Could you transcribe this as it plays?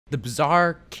The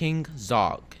bizarre King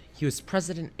Zog. He was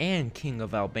president and king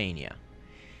of Albania.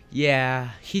 Yeah,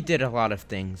 he did a lot of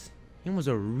things. He was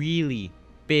a really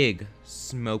big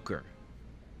smoker.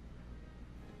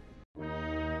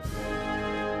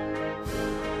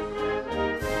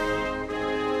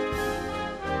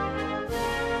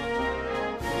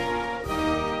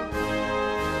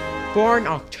 Born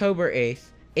October 8th,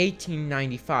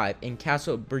 1895 in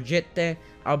Castle Birgitte,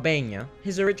 Albania,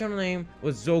 his original name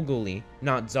was Zog-King,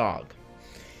 not Zog.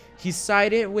 He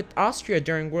sided with Austria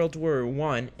during World War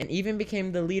I and even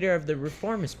became the leader of the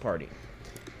Reformist Party.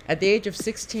 At the age of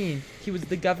 16, he was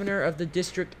the governor of the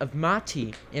district of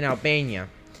Mati in Albania.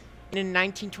 And in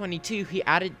 1922, he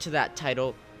added to that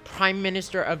title Prime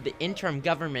Minister of the Interim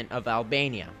Government of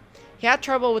Albania. He had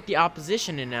trouble with the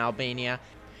opposition in Albania.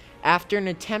 After an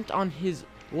attempt on his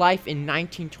life in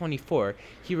 1924,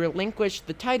 he relinquished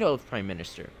the title of Prime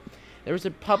Minister. There was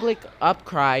a public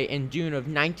outcry in June of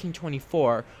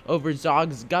 1924 over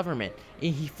Zog's government,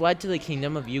 and he fled to the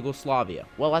Kingdom of Yugoslavia.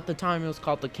 Well, at the time it was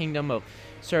called the Kingdom of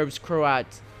Serbs,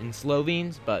 Croats, and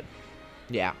Slovenes, but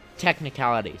yeah,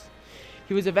 technicalities.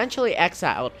 He was eventually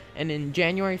exiled, and in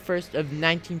January 1st of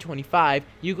 1925,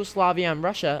 Yugoslavia and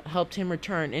Russia helped him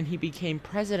return, and he became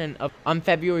president on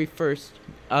February 1st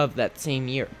of that same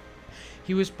year.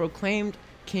 He was proclaimed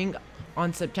king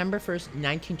on September 1st,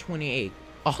 1928,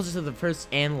 also the first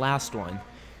and last one.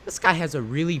 This guy has a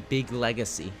really big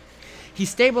legacy. He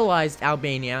stabilized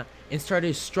Albania and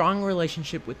started a strong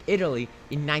relationship with Italy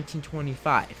in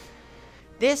 1925.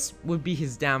 This would be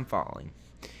his downfall.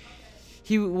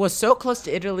 He was so close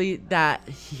to Italy that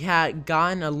he had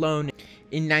gotten a loan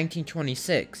in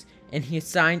 1926, and he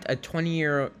signed a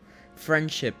 20-year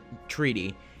friendship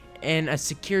treaty and a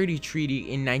security treaty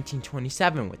in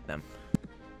 1927 with them.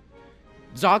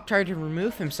 Zog tried to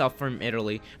remove himself from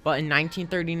Italy, but in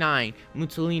 1939,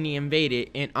 Mussolini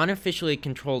invaded and unofficially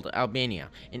controlled Albania.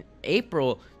 In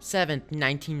April 7,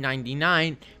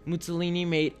 1999, Mussolini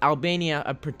made Albania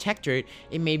a protectorate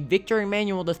and made Victor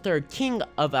Emmanuel III king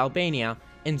of Albania,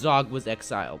 and Zog was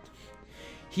exiled.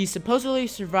 He supposedly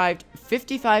survived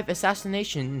 55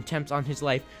 assassination attempts on his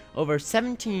life over a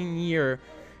 17-year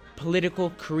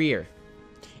political career.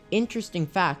 Interesting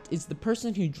fact is the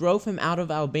person who drove him out of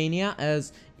Albania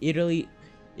as Italy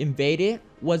invaded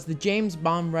was the James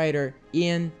Bond writer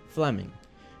Ian Fleming.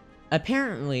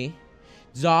 Apparently,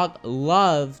 Zog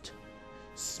loved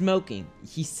smoking.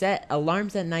 He set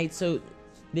alarms at night so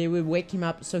they would wake him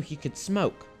up so he could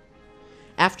smoke.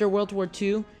 After World War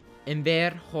II,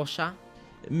 Enver Hoxha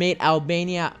made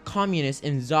Albania communist,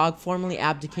 and Zog formally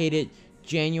abdicated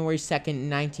January 2nd,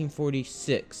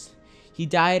 1946. He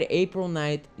died April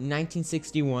 9th,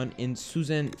 1961 in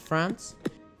Suzanne, France.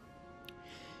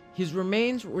 His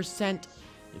remains were sent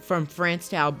from France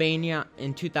to Albania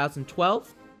in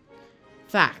 2012.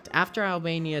 Fact, after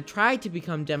Albania tried to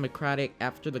become democratic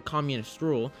after the communist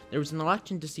rule, there was an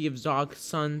election to see if Zog's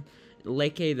son,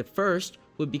 Leka I,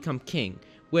 would become king,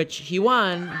 which he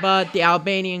won, but the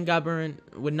Albanian government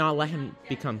would not let him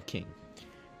become king.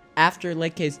 After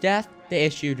Leka's death, they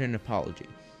issued an apology.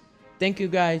 Thank you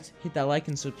guys, hit that like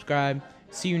and subscribe.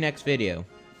 See you next video.